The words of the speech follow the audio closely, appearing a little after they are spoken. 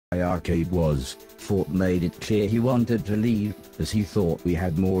The arcade was, Fort made it clear he wanted to leave, as he thought we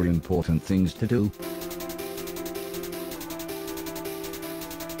had more important things to do.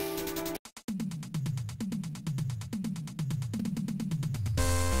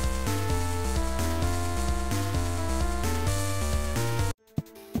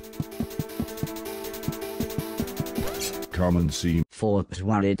 Come and see. Fort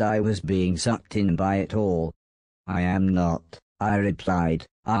worried I was being sucked in by it all. I am not, I replied,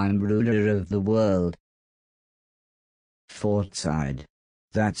 I'm ruler of the world. Fort sighed.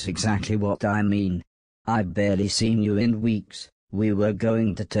 That's exactly what I mean. I've barely seen you in weeks. We were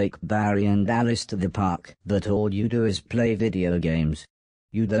going to take Barry and Alice to the park, but all you do is play video games.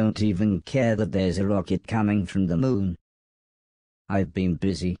 You don't even care that there's a rocket coming from the moon. I've been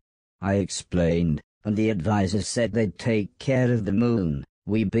busy, I explained, and the advisors said they'd take care of the moon.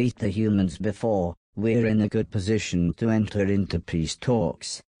 We beat the humans before. We're in a good position to enter into peace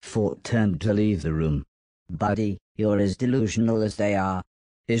talks. Fort turned to leave the room. Buddy, you're as delusional as they are.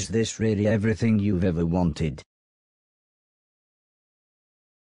 Is this really everything you've ever wanted?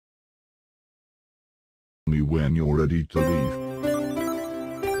 Me when you're ready to leave.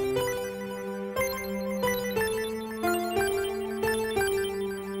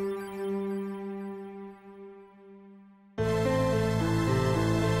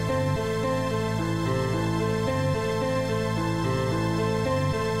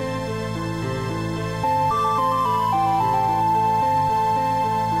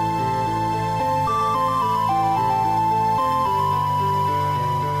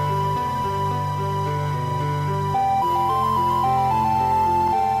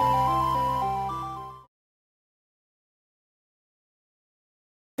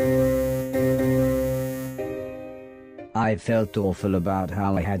 I felt awful about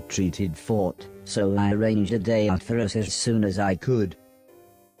how I had treated Fort, so I arranged a day out for us as soon as I could.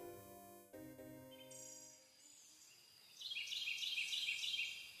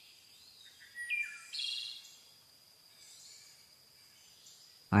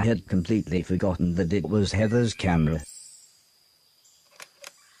 I had completely forgotten that it was Heather's camera.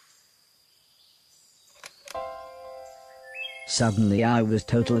 Suddenly I was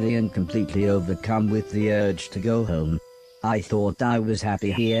totally and completely overcome with the urge to go home. I thought I was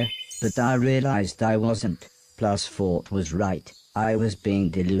happy here, but I realized I wasn't. Plus Fort was right, I was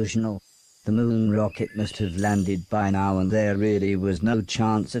being delusional. The moon rocket must have landed by now and there really was no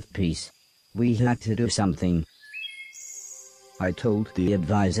chance of peace. We had to do something. I told the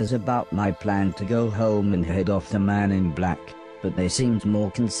advisors about my plan to go home and head off the Man in Black, but they seemed more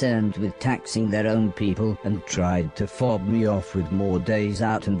concerned with taxing their own people and tried to fob me off with more days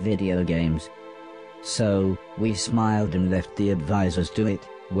out and video games. So, we smiled and left the advisors to it,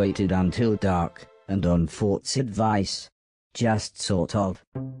 waited until dark, and on Fort's advice, just sort of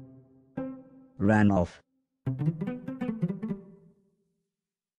ran off.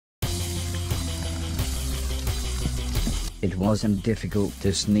 It wasn't difficult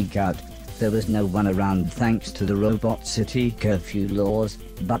to sneak out. There was no one around thanks to the Robot City curfew laws,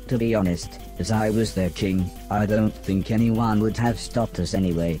 but to be honest, as I was their king, I don't think anyone would have stopped us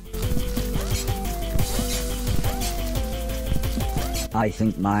anyway. I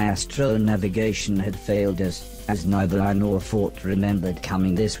think my astro-navigation had failed us, as neither I nor Fort remembered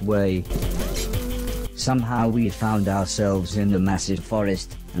coming this way. Somehow we found ourselves in a massive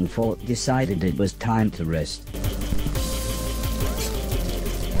forest, and Fort decided it was time to rest.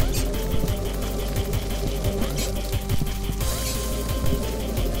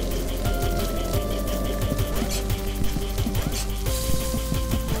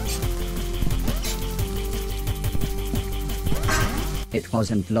 It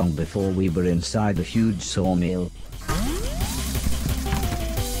wasn't long before we were inside a huge sawmill.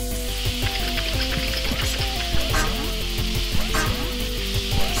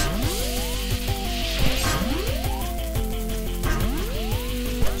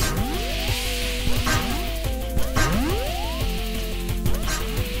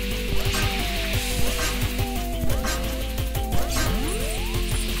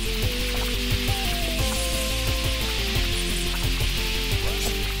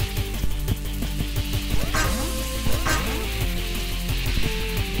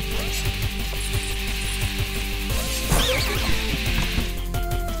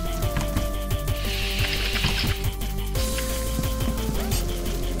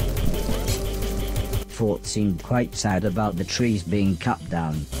 Fort seemed quite sad about the trees being cut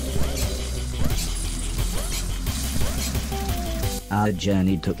down. Our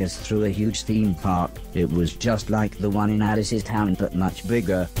journey took us through a huge theme park. It was just like the one in Alice's town but much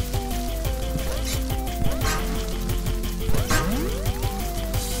bigger.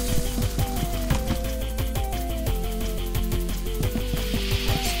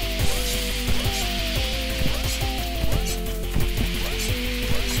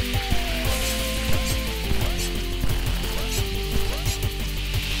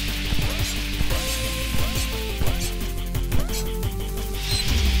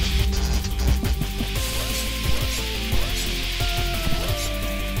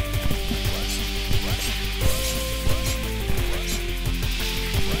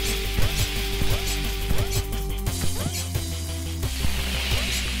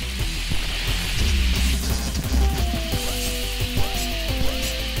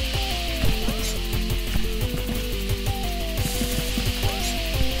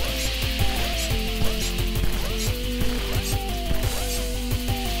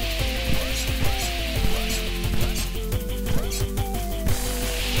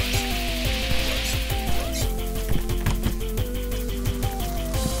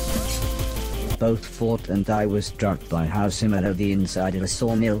 both Fort and I were struck by how similar the inside of a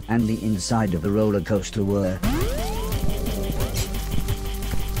sawmill and the inside of a roller coaster were.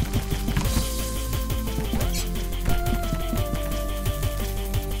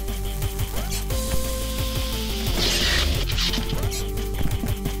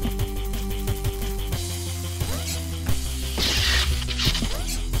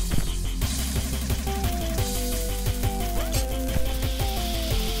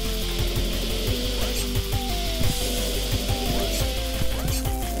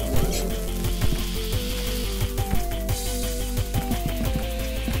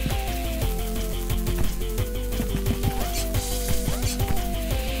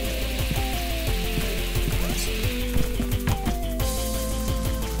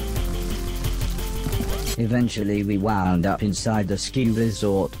 Eventually we wound up inside the ski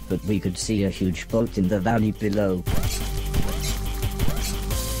resort, but we could see a huge boat in the valley below.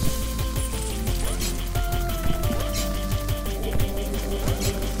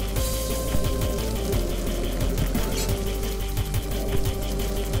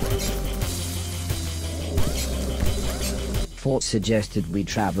 Fort suggested we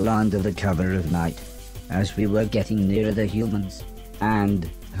travel under the cover of night, as we were getting nearer the humans, and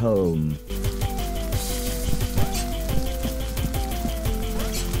home.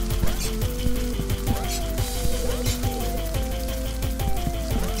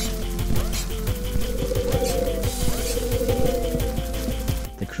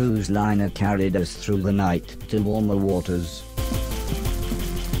 The cruise liner carried us through the night to warmer waters.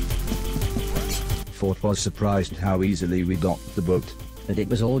 Fort was surprised how easily we docked the boat. But it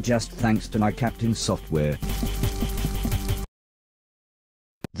was all just thanks to my captain's Software.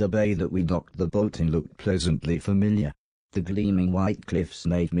 The bay that we docked the boat in looked pleasantly familiar. The gleaming white cliffs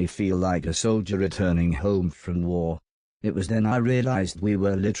made me feel like a soldier returning home from war. It was then I realized we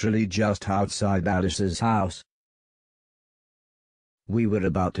were literally just outside Alice's house. We were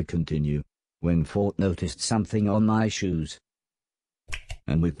about to continue when Fort noticed something on my shoes.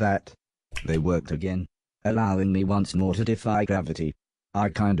 And with that, they worked again, allowing me once more to defy gravity. I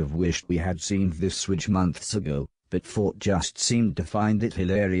kind of wished we had seen this switch months ago, but Fort just seemed to find it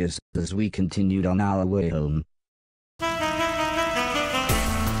hilarious as we continued on our way home.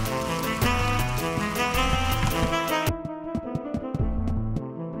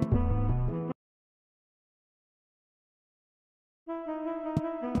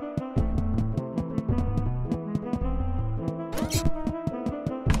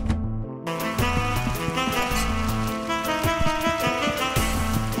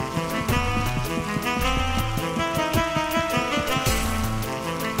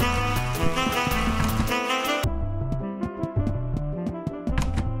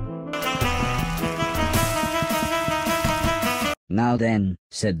 Now then,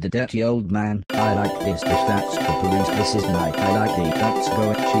 said the dirty old man, I like this if that's the police, this is nice, I like the that's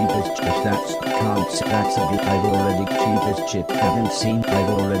go cheapest if that's can't sit that's a bit I've already cheapest chip haven't seen I've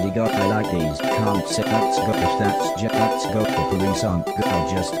already got I like these can't sit that's go if that's jet let's go the police aren't good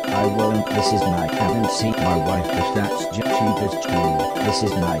I won't this is nice haven't seen my wife if that's jet cheapest too this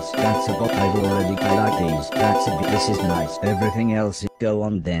is nice that's a bot I've already I like these that's a bit this is nice everything else is go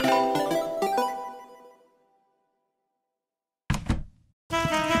on then.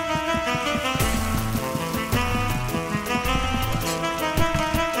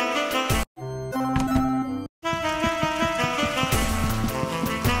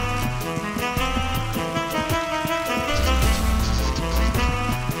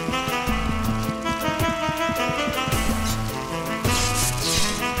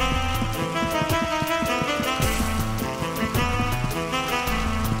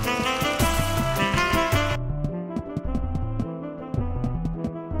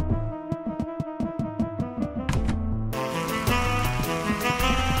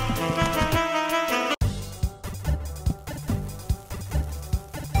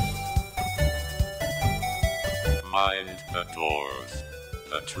 Mind the doors.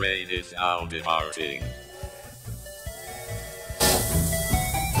 The train is now departing.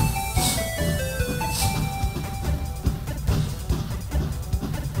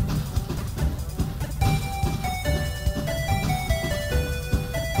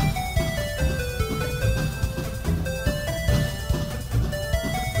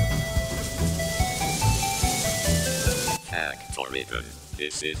 Factoridden.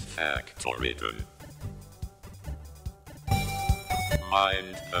 This is Factoridden.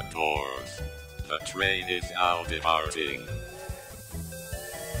 Mind the doors. The train is now departing.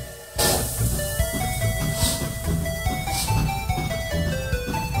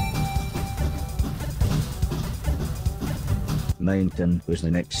 Mainton was the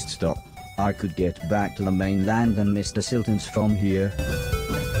next stop. I could get back to the mainland and Mr. Silton's from here.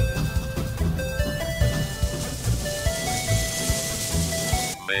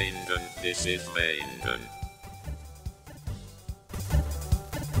 Mainden, this is Mainden.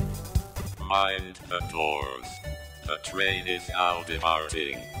 Mind the doors. The train is now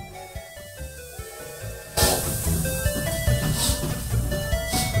departing.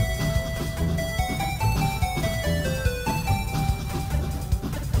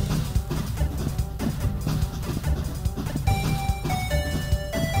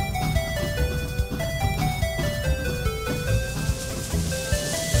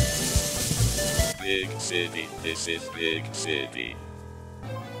 Big city, this is big city.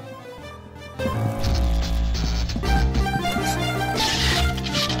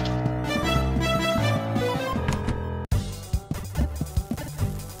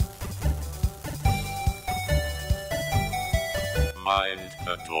 Mind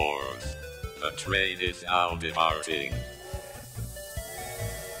the doors. The train is now departing.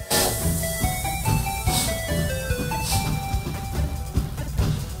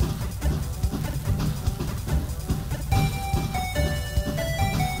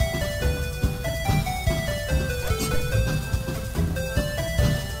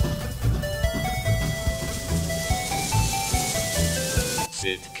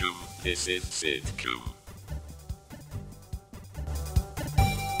 Sitcom, this is sitcom.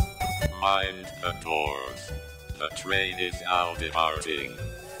 Mind the doors. The train is now departing.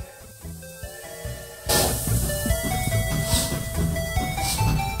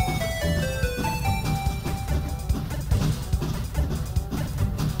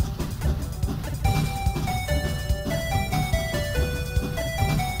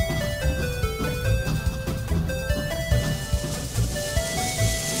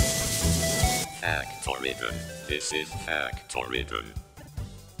 Factoridon, this is Factoridon.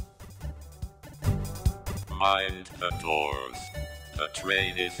 Mind the doors. The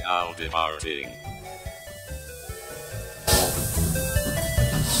train is now departing.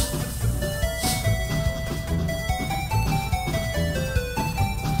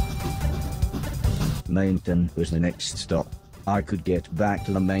 Mainton was the next stop. I could get back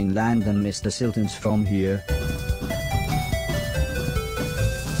to the mainland and Mr. Silton's from here.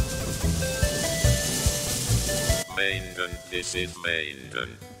 Mainden, this is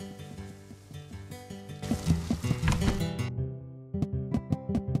Mainden.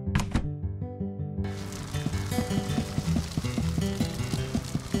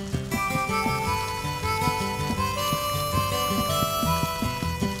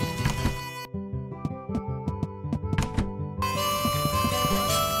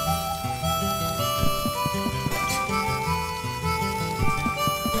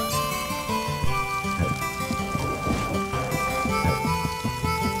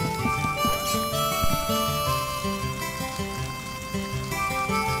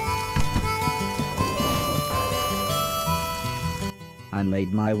 I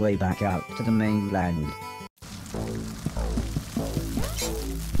made my way back out to the mainland.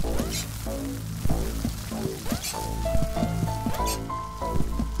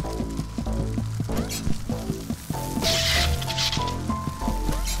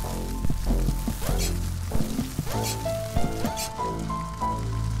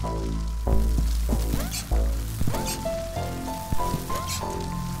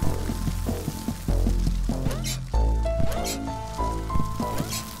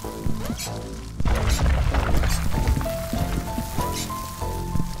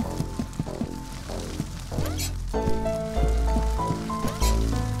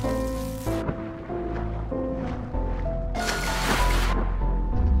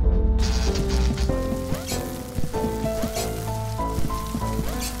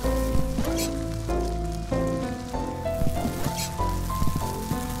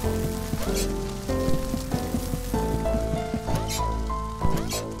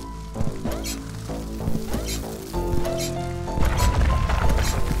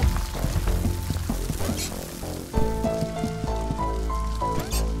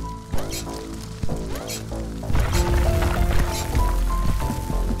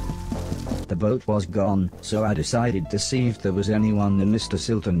 The boat was gone, so I decided to see if there was anyone in Mr.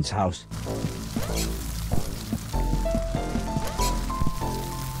 Silton's house.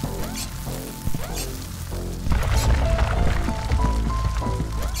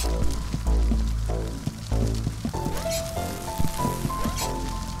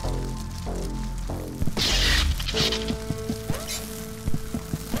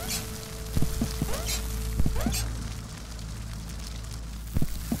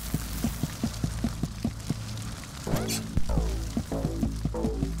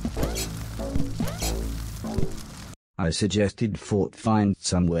 I suggested Fort find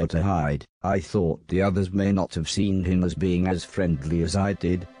somewhere to hide. I thought the others may not have seen him as being as friendly as I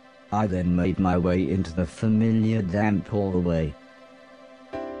did. I then made my way into the familiar damp hallway.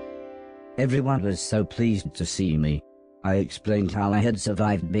 Everyone was so pleased to see me. I explained how I had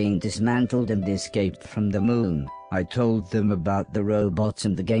survived being dismantled and escaped from the moon. I told them about the robots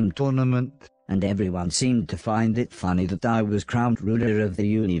and the game tournament, and everyone seemed to find it funny that I was crowned ruler of the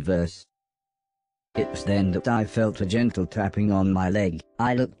universe. It was then that I felt a gentle tapping on my leg.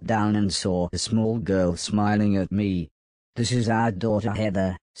 I looked down and saw a small girl smiling at me. "This is our daughter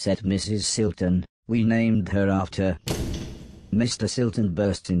Heather," said Mrs. Silton. "We named her after..." Mr. Silton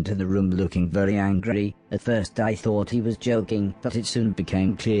burst into the room looking very angry. At first I thought he was joking, but it soon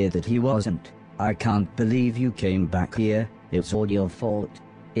became clear that he wasn't. "I can't believe you came back here. It's all your fault.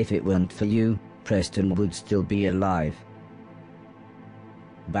 If it weren't for you, Preston would still be alive."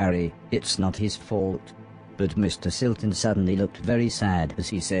 "Barry, it's not his fault." But Mr. Silton suddenly looked very sad as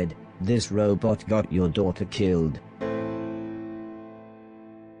he said, "This robot got your daughter killed."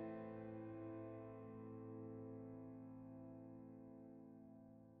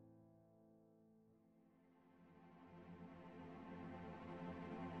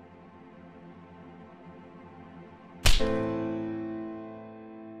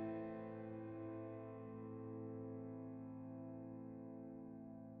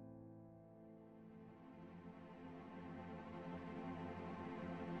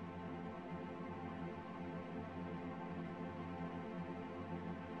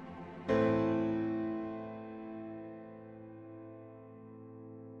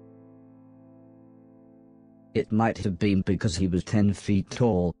 It might have been because he was 10 feet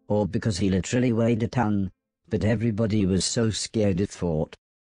tall, or because he literally weighed a ton, but everybody was so scared it thought.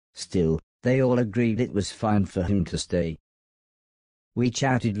 Still, they all agreed it was fine for him to stay. We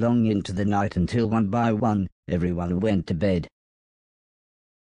chatted long into the night until one by one, everyone went to bed.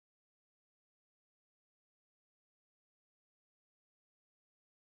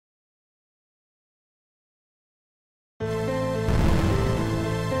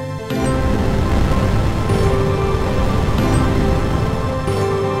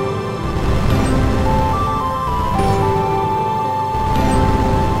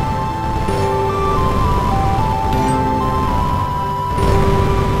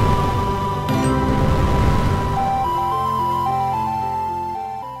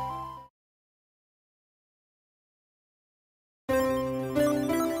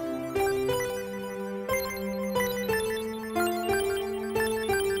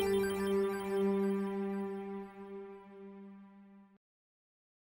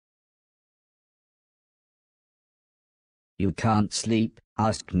 "You can't sleep?"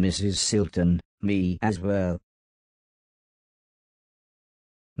 asked Mrs. Silton. "Me as well."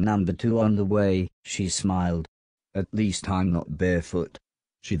 "Number 2 on the way," she smiled. "At least I'm not barefoot."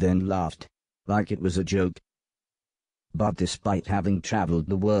 She then laughed, like it was a joke. But despite having traveled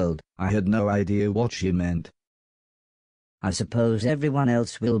the world, I had no idea what she meant. "I suppose everyone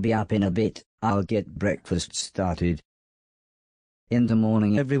else will be up in a bit. I'll get breakfast started." In the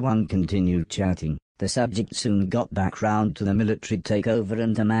morning everyone continued chatting. The subject soon got back round to the military takeover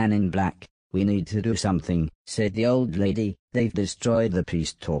and the man in black. "We need to do something," said the old lady. "They've destroyed the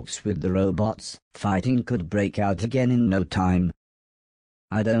peace talks with the robots. Fighting could break out again in no time."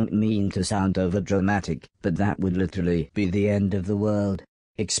 "I don't mean to sound overdramatic, but that would literally be the end of the world,"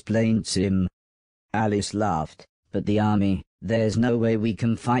 explained Sim. Alice laughed. "But the army, there's no way we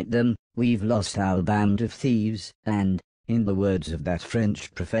can fight them. We've lost our band of thieves, and, in the words of that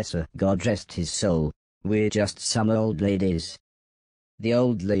French professor, God rest his soul, we're just some old ladies." The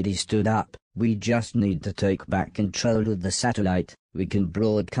old lady stood up. "We just need to take back control of the satellite. We can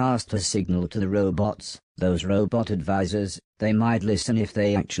broadcast a signal to the robots. Those robot advisors, they might listen if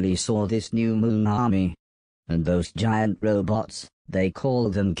they actually saw this new moon army. And those giant robots, they call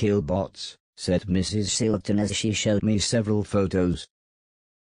them killbots," said Mrs. Silton as she showed me several photos.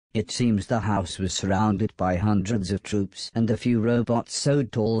 It seems the house was surrounded by hundreds of troops and a few robots so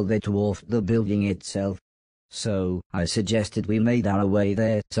tall they dwarfed the building itself. So, I suggested we made our way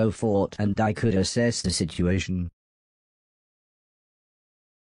there so Fort and I could assess the situation.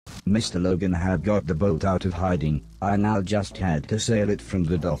 Mr. Logan had got the boat out of hiding. I now just had to sail it from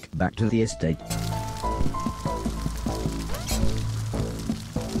the dock back to the estate.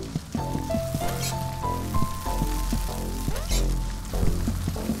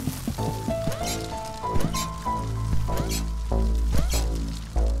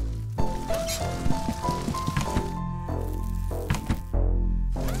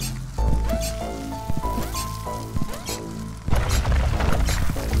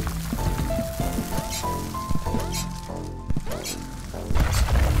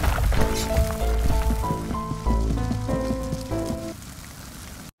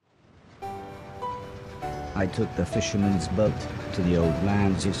 took the fisherman's boat to the old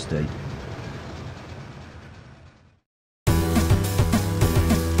man's estate.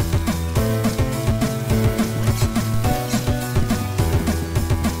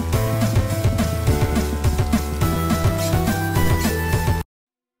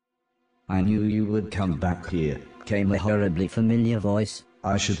 I knew you would come back here, Came a horribly familiar voice.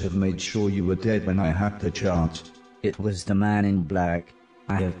 I should have made sure you were dead when I had the chance. It was the man in black.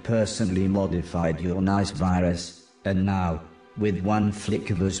 I have personally modified your nice virus, and now, with one flick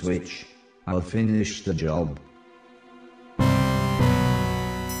of a switch, I'll finish the job.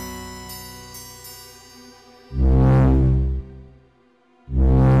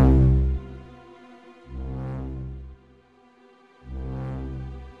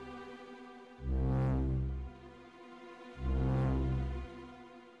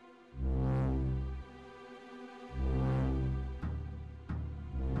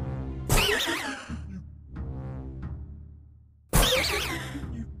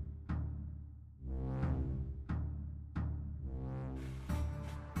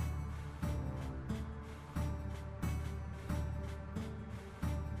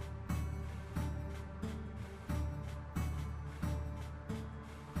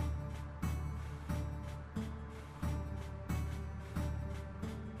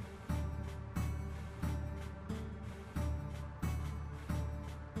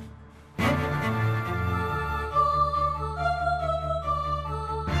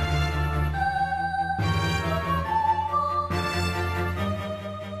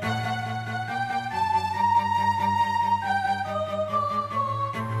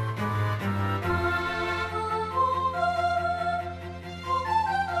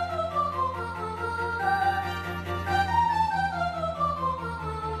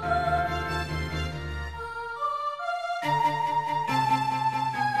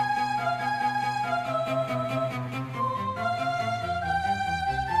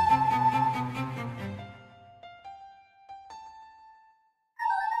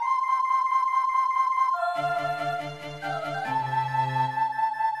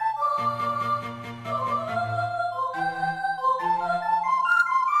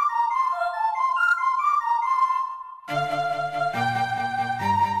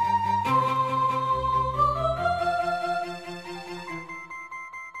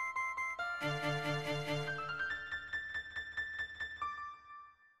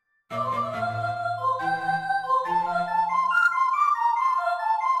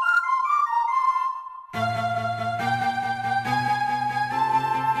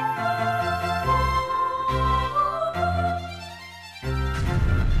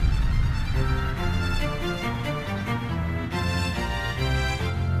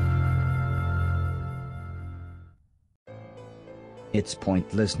 It's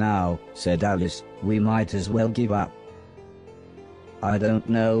pointless now, said Alice. We might as well give up. I don't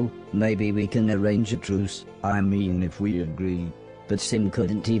know, maybe we can arrange a truce. I mean, if we agree. But Sim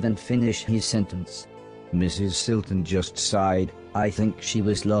couldn't even finish his sentence. Mrs. Silton just sighed. I think she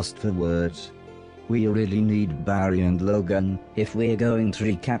was lost for words. We really need Barry and Logan. If we're going to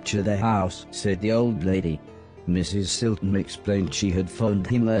recapture the house, said the old lady. Mrs. Silton explained she had phoned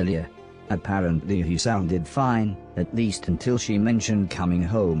him earlier. Apparently he sounded fine, at least until she mentioned coming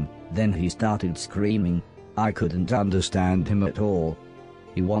home. Then he started screaming. I couldn't understand him at all.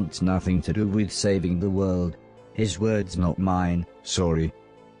 He wants nothing to do with saving the world. His words, not mine. Sorry.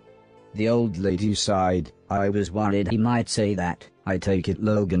 The old lady sighed. I was worried he might say that. I take it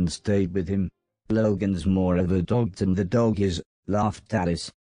Logan stayed with him. Logan's more of a dog than the dog is, laughed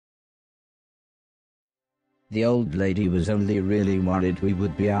Alice. The old lady was only really worried we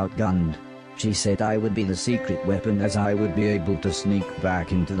would be outgunned. She said I would be the secret weapon, as I would be able to sneak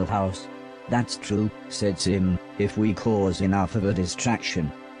back into the house. That's true, said Sim, if we cause enough of a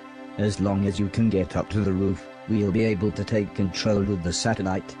distraction. As long as you can get up to the roof, we'll be able to take control of the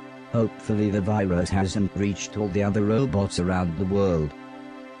satellite. Hopefully the virus hasn't reached all the other robots around the world.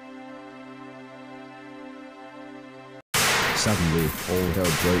 Suddenly, all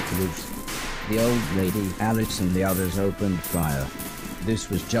hell broke loose. The old lady, Alice and the others opened fire. This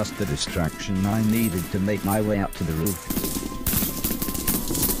was just the distraction I needed to make my way up to the roof.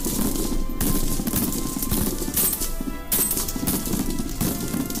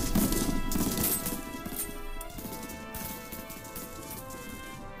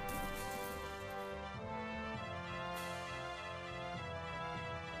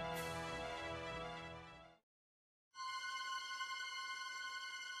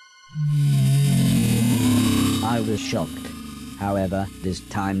 I was shocked. However, this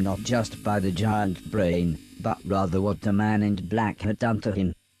time not just by the giant brain, but rather what the man in black had done to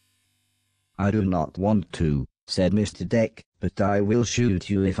him. I do not want to, said Mr. Deck, but I will shoot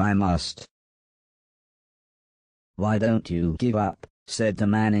you if I must. Why don't you give up, said the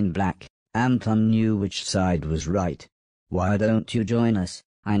man in black. Anton knew which side was right. Why don't you join us?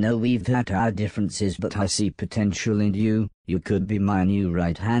 I know we've had our differences, but I see potential in you. You could be my new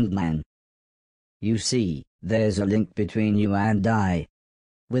right-hand man. You see, there's a link between you and I.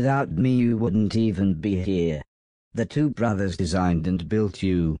 Without me you wouldn't even be here. The two brothers designed and built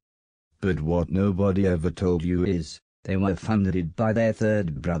you. But what nobody ever told you is, they were funded by their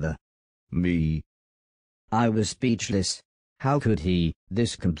third brother. Me. I was speechless. How could he,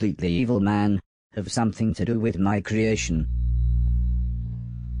 this completely evil man, have something to do with my creation?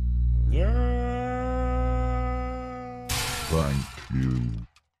 Thank you.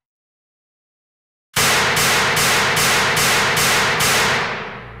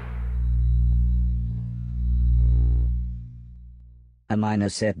 A minor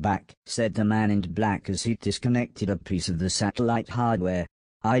setback, said the man in black as he disconnected a piece of the satellite hardware.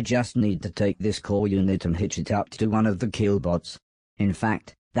 I just need to take this core unit and hitch it up to one of the killbots. In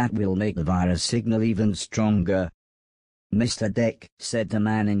fact, that will make the virus signal even stronger. Mr. Deck, said the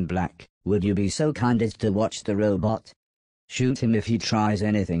man in black, would you be so kind as to watch the robot? Shoot him if he tries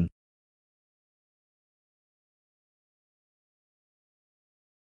anything.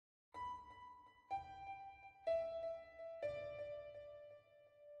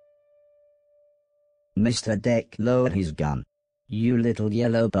 Mr. Deck lowered his gun. You little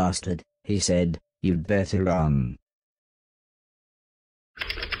yellow bastard, he said, you'd better run.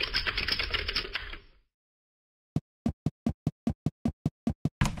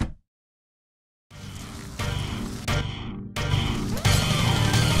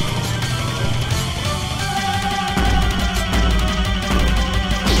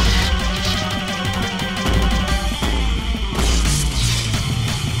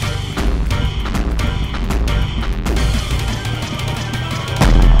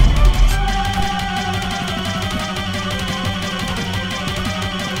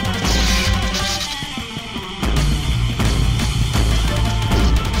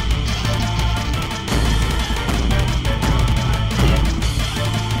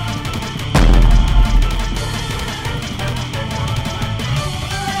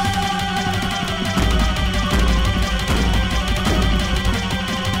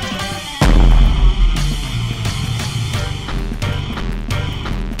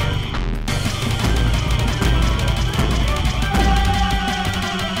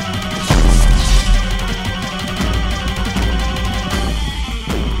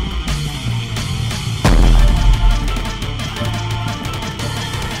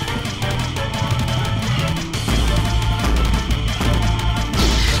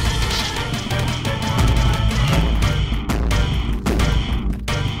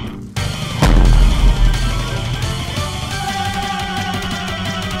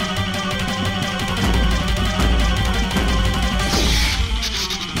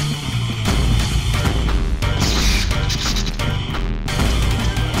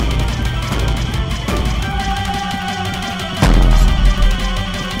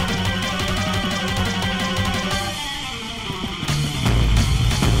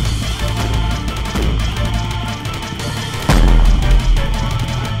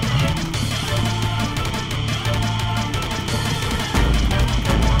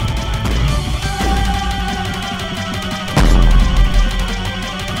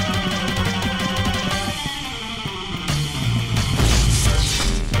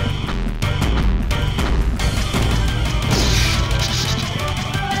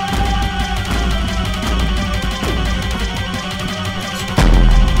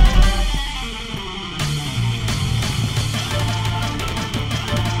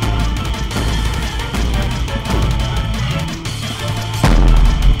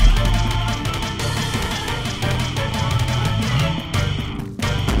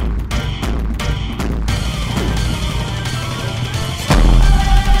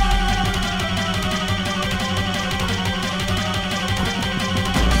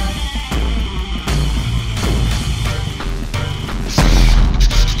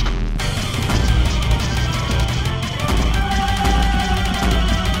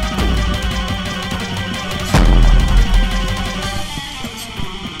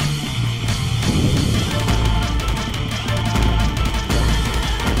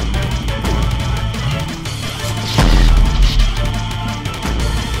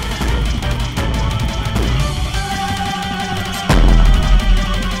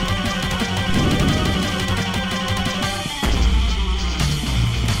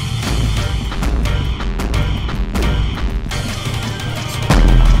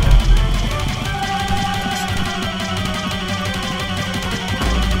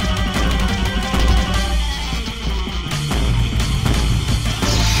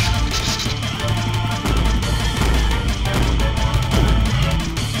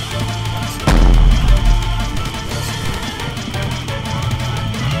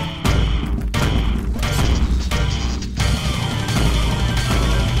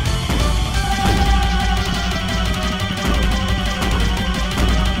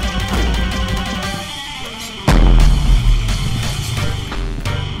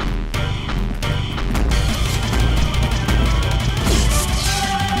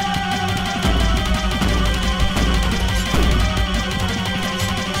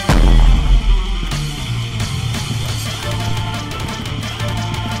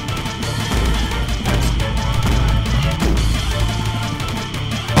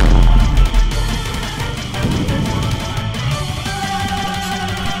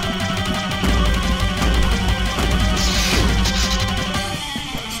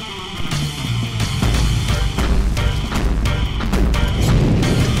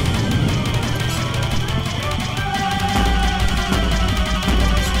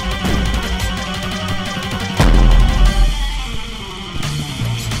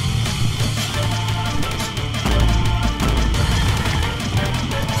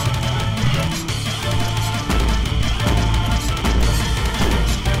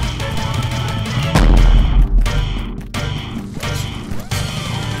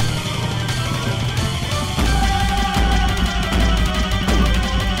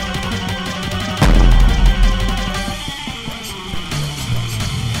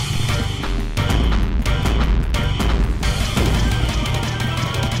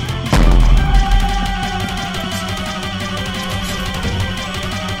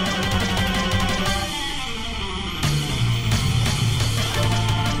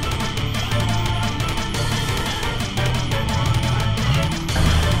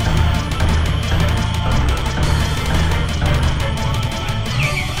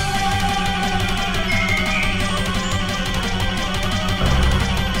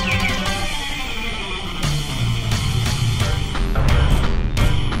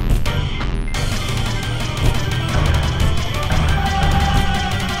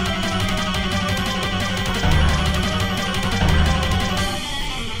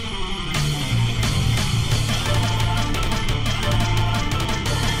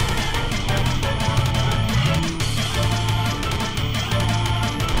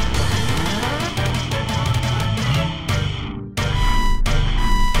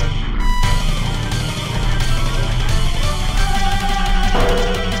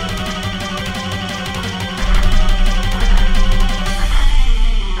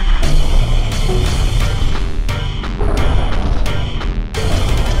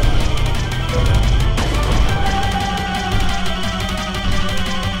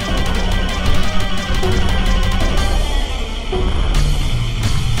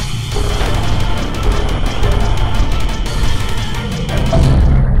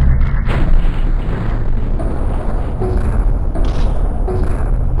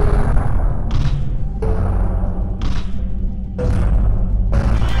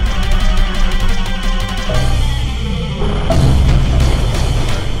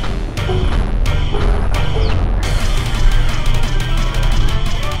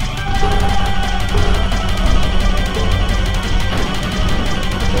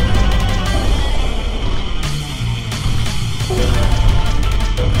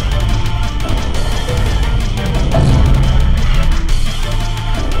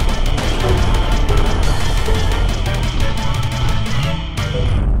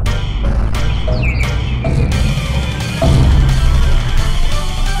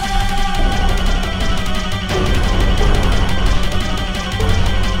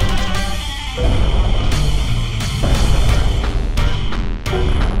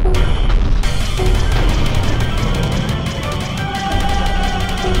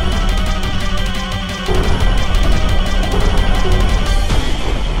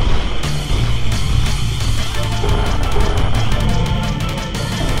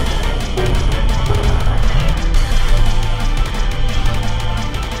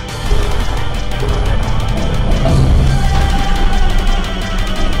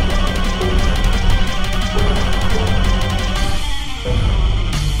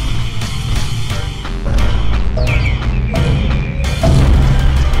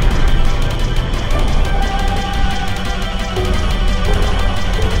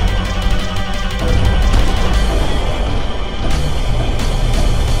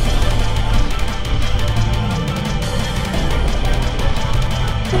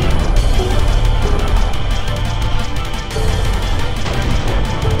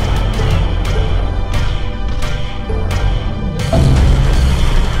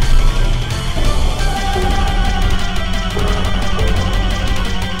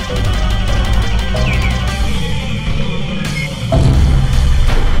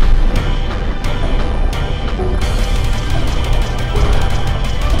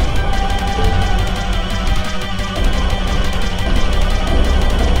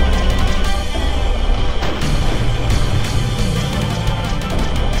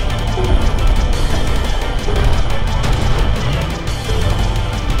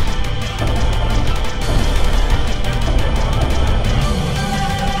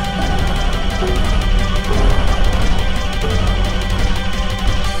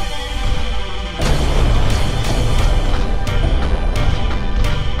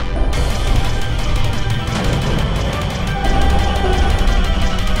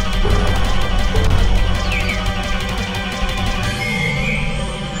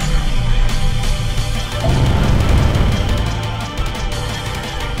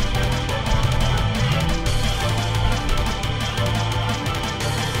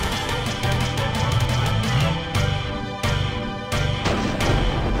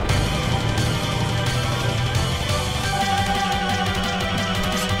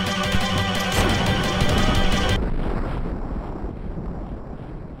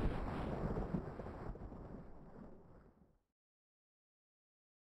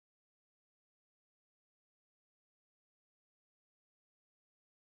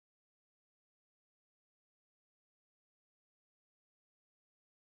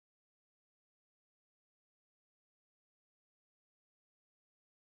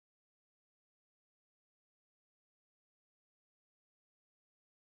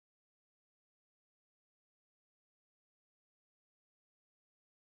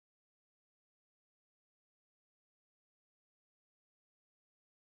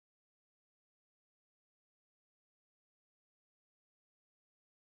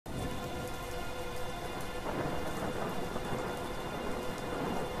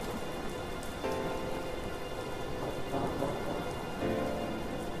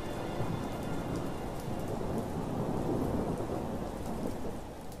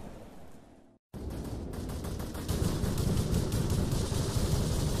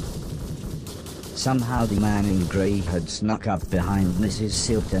 Somehow the man in grey had snuck up behind Mrs.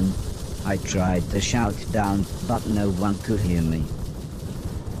 Silton. I tried to shout down, but no one could hear me.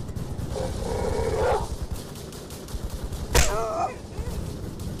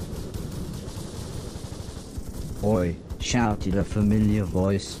 "Oi!" shouted a familiar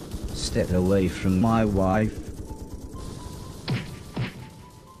voice. "Step away from my wife."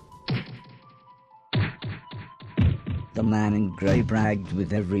 The man in grey bragged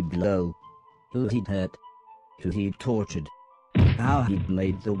with every blow. Who he'd hurt, who he'd tortured, how he'd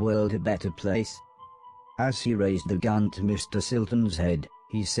made the world a better place. As he raised the gun to Mr. Silton's head,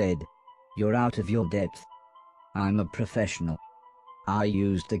 he said, "You're out of your depth. I'm a professional. I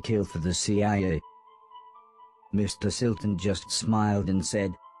used to kill for the CIA." Mr. Silton just smiled and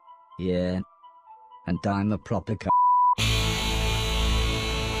said, "Yeah. And I'm a proper c***."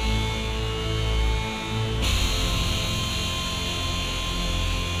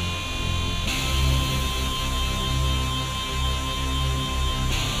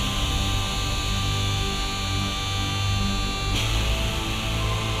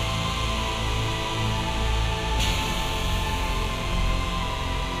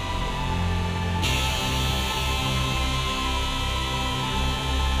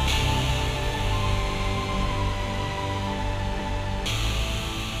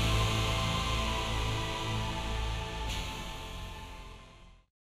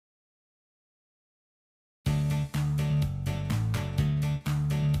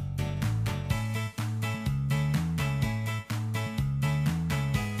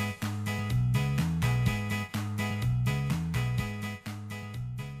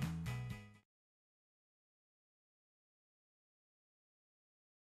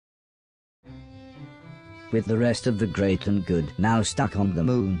 With the rest of the great and good now stuck on the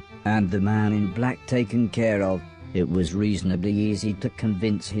moon, and the man in black taken care of, it was reasonably easy to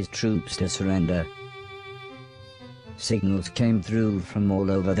convince his troops to surrender. Signals came through from all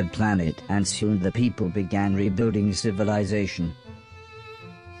over the planet, and soon the people began rebuilding civilization.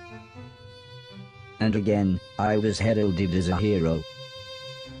 And again, I was heralded as a hero.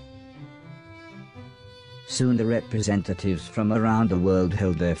 Soon the representatives from around the world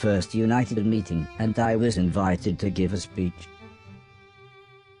held their first united meeting, and I was invited to give a speech.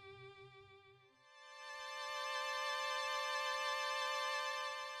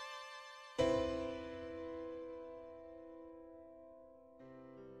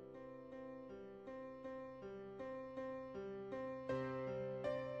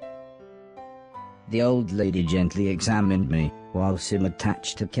 The old lady gently examined me, while Sim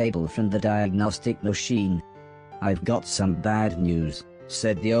attached a cable from the diagnostic machine. "I've got some bad news,"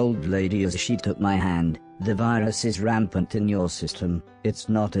 said the old lady as she took my hand. "The virus is rampant in your system. It's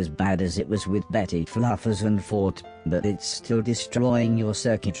not as bad as it was with Betty Fluffers and Fort, but it's still destroying your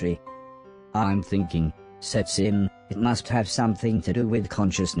circuitry." "I'm thinking," said Sim, "it must have something to do with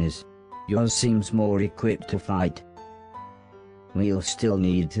consciousness. Yours seems more equipped to fight." "We'll still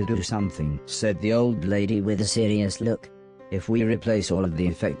need to do something," said the old lady with a serious look. "If we replace all of the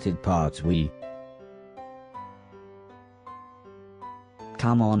affected parts, we..."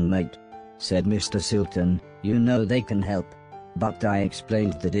 "Come on, mate," said Mr. Silton, "you know they can help." But I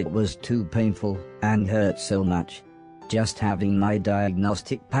explained that it was too painful, and hurt so much. Just having my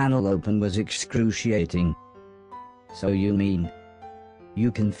diagnostic panel open was excruciating. "So you mean you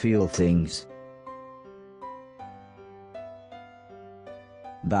can feel things?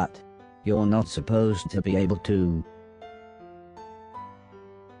 But you're not supposed to be able to."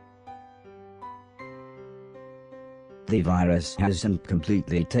 "The virus hasn't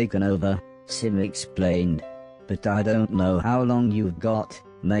completely taken over," Sim explained. "But I don't know how long you've got,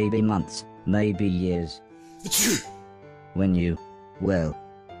 maybe months, maybe years. Well,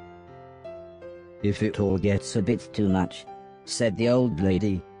 if it all gets a bit too much," said the old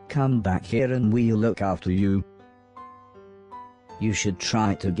lady, "come back here and we'll look after you. You should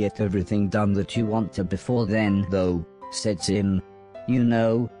try to get everything done that you want to before then, though," said Sim. "You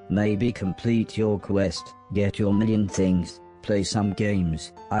know, maybe complete your quest, get your million things, play some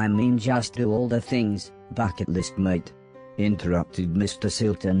games. I mean just do all the things, bucket list mate." Interrupted Mr.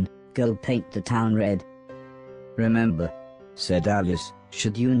 Silton, "Go paint the town red." "Remember," said Alice,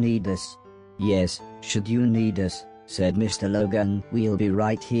 "should you need us." "Yes, should you need us," said Mr. Logan. "We'll be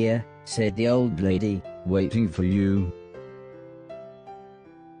right here," said the old lady, "waiting for you."